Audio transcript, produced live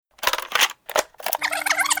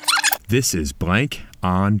This is Blank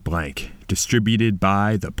on Blank, distributed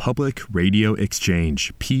by the Public Radio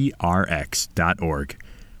Exchange, prx.org.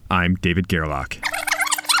 I'm David Gerlach.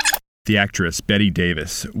 The actress Bette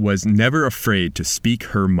Davis was never afraid to speak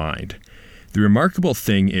her mind. The remarkable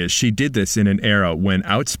thing is she did this in an era when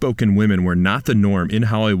outspoken women were not the norm in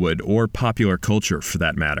Hollywood or popular culture for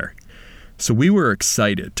that matter. So we were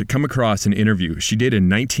excited to come across an interview she did in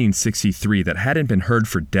 1963 that hadn't been heard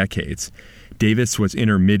for decades. Davis was in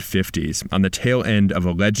her mid-50s, on the tail end of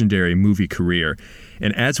a legendary movie career,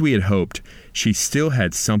 and as we had hoped, she still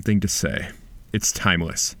had something to say. It's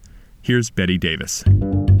timeless. Here's Bette Davis.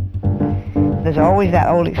 There's always that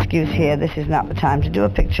old excuse here, this is not the time to do a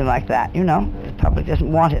picture like that. You know, the public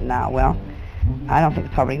doesn't want it now. Well, I don't think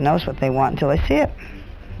the public knows what they want until they see it.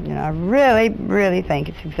 You know, I really, really think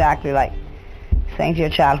it's exactly like saying to your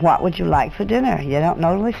child, what would you like for dinner? You don't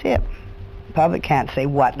know till they see it. The public can't say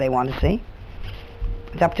what they want to see.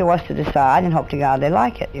 It's up to us to decide and hope to God they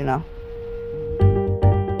like it, you know.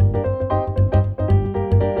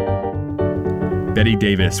 Bette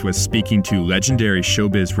Davis was speaking to legendary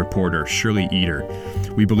showbiz reporter Shirley Eder.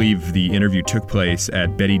 We believe the interview took place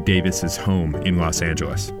at Bette Davis's home in Los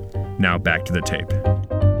Angeles. Now back to the tape.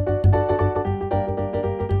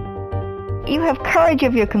 You have courage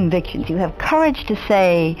of your convictions. You have courage to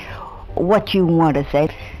say what you want to say.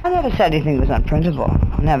 I never said anything that was unprintable.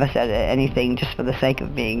 I never said anything just for the sake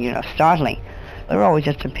of being, startling. There were always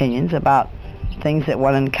just opinions about things that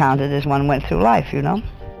one encountered as one went through life, you know.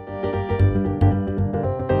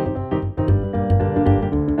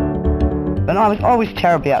 But I was always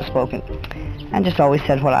terribly outspoken and just always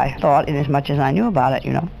said what I thought in as much as I knew about it,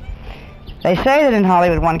 you know. They say that in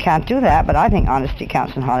Hollywood one can't do that, but I think honesty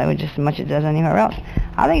counts in Hollywood just as much as it does anywhere else.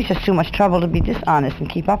 I think it's just too much trouble to be dishonest and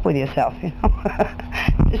keep up with yourself, you know.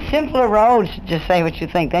 The simpler road to just say what you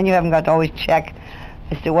think. Then you haven't got to always check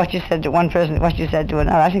as to what you said to one person, what you said to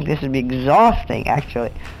another. I think this would be exhausting,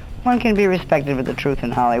 actually. One can be respected for the truth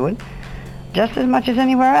in Hollywood just as much as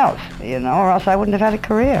anywhere else, you know, or else I wouldn't have had a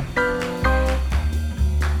career.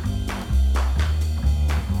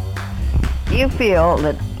 Do you feel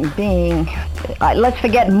that being, let's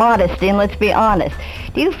forget modesty and let's be honest,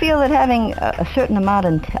 do you feel that having a certain amount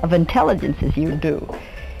of intelligence as you do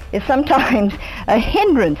is sometimes a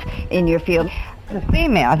hindrance in your field? As a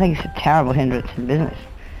female, I think it's a terrible hindrance in business.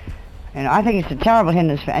 You know, I think it's a terrible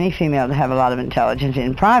hindrance for any female to have a lot of intelligence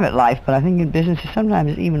in private life, but I think in business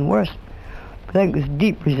sometimes it's even worse. I think there's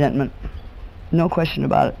deep resentment, no question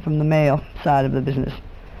about it, from the male side of the business.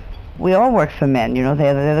 We all work for men, you know,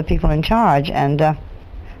 they're the people in charge, and I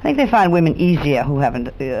think they find women easier who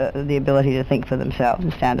haven't the ability to think for themselves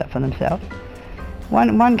and stand up for themselves.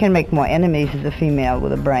 One can make more enemies as a female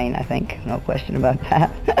with a brain, I think, no question about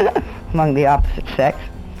that, among the opposite sex.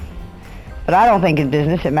 But I don't think in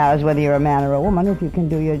business it matters whether you're a man or a woman if you can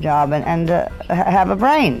do your job and have a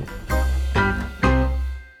brain.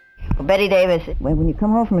 Well, Bette Davis, when you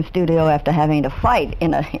come home from a studio after having to fight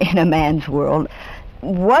in a man's world,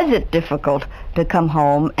 was it difficult to come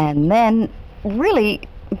home and then really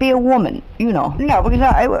be a woman, you know? No, because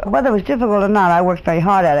whether it was difficult or not, I worked very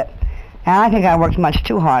hard at it. And I think I worked much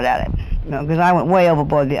too hard at it, you know, because I went way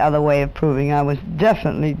overboard the other way of proving I was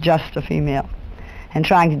definitely just a female and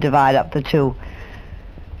trying to divide up the two.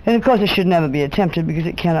 And of course it should never be attempted because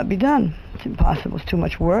it cannot be done. It's impossible. It's too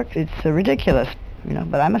much work. It's ridiculous, you know,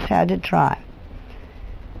 but I must say I did try.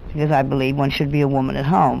 Because I believe one should be a woman at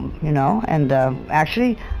home, you know, and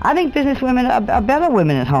actually, I think business women are better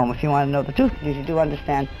women at home, if you want to know the truth, because you do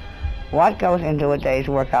understand what goes into a day's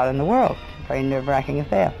work out in the world. It's a very nerve-wracking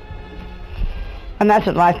affair. And that's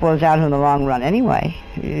what life boils down to in the long run anyway.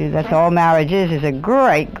 That's all marriage is a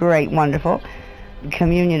great, great, wonderful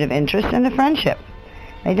communion of interest and a friendship.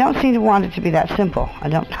 They don't seem to want it to be that simple. I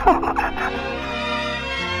don't know.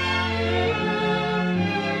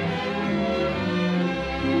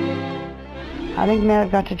 I think men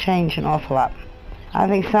have got to change an awful lot. I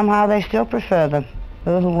think somehow they still prefer the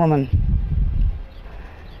little woman.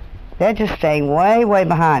 They're just staying way, way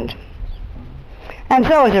behind. And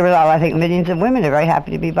so as a result, I think millions of women are very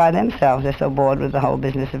happy to be by themselves. They're so bored with the whole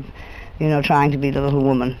business of, you know, trying to be the little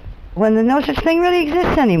woman. When no such thing really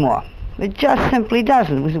exists anymore. It just simply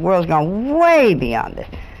doesn't, because the world's gone way beyond this.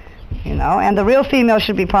 You know, and the real female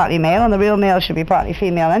should be partly male, and the real male should be partly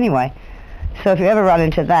female anyway. So if you ever run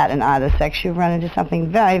into that in either sex, you run into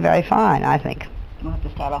something very, very fine, I think. We'll have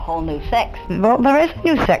to start a whole new sex. Well, there is a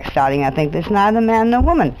new sex starting, I think. There's neither man nor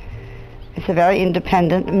woman. It's a very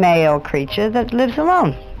independent male creature that lives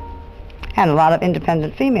alone. And a lot of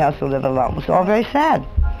independent females who live alone. It's all very sad.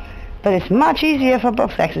 But it's much easier for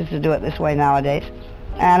both sexes to do it this way nowadays.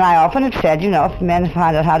 And I often have said, if men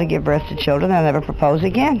find out how to give birth to children, they'll never propose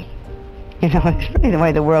again. It's really the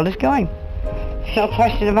way the world is going. No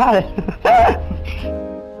question about it.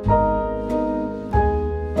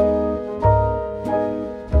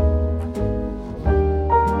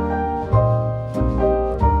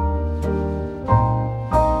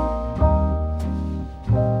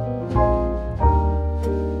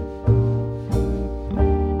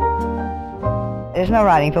 There's no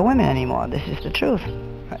writing for women anymore. This is the truth.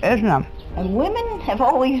 There's none. And women have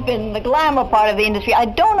always been the glamour part of the industry. I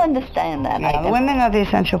don't understand that. Yeah, the women are the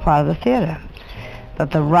essential part of the theater.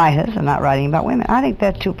 But the writers are not writing about women. I think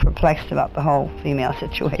they're too perplexed about the whole female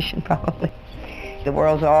situation, probably. The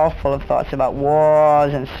world's all full of thoughts about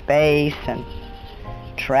wars and space and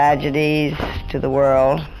tragedies to the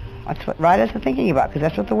world. That's what writers are thinking about, because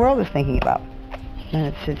that's what the world is thinking about.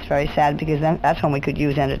 And it's very sad, because then that's when we could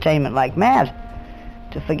use entertainment like mad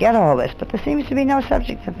to forget all this. But there seems to be no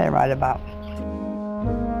subject that they write about.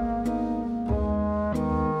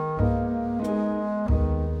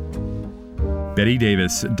 Bette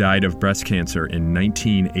Davis died of breast cancer in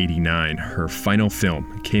 1989. Her final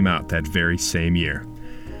film came out that very same year.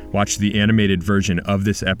 Watch the animated version of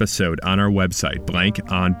this episode on our website,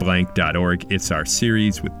 blankonblank.org. It's our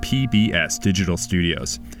series with PBS Digital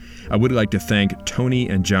Studios. I would like to thank Tony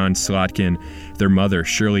and John Slotkin. Their mother,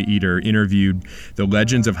 Shirley Eder, interviewed the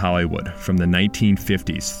legends of Hollywood from the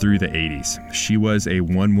 1950s through the 80s. She was a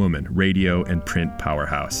one-woman radio and print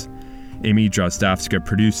powerhouse. Amy Drozdowska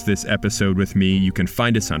produced this episode with me. You can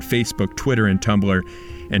find us on Facebook, Twitter, and Tumblr.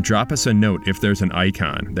 And drop us a note if there's an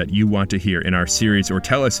icon that you want to hear in our series, or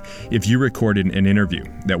tell us if you recorded an interview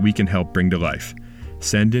that we can help bring to life.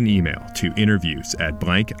 Send an email to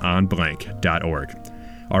interviews@blankonblank.org.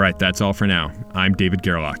 All right, that's all for now. I'm David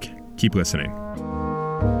Gerlach. Keep listening.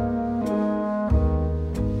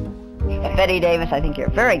 Bette Davis, I think you're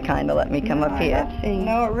very kind to let me come up here.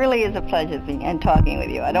 No, it really is a pleasure being and talking with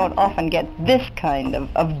you. I don't often get this kind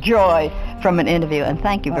of joy from an interview, and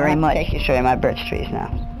thank you very much. I'll take you to show you my birch trees now.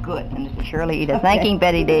 Good. And this is Shirley Eder thanking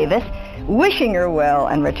Bette Davis, wishing her well,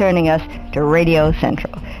 and returning us to Radio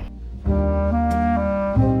Central.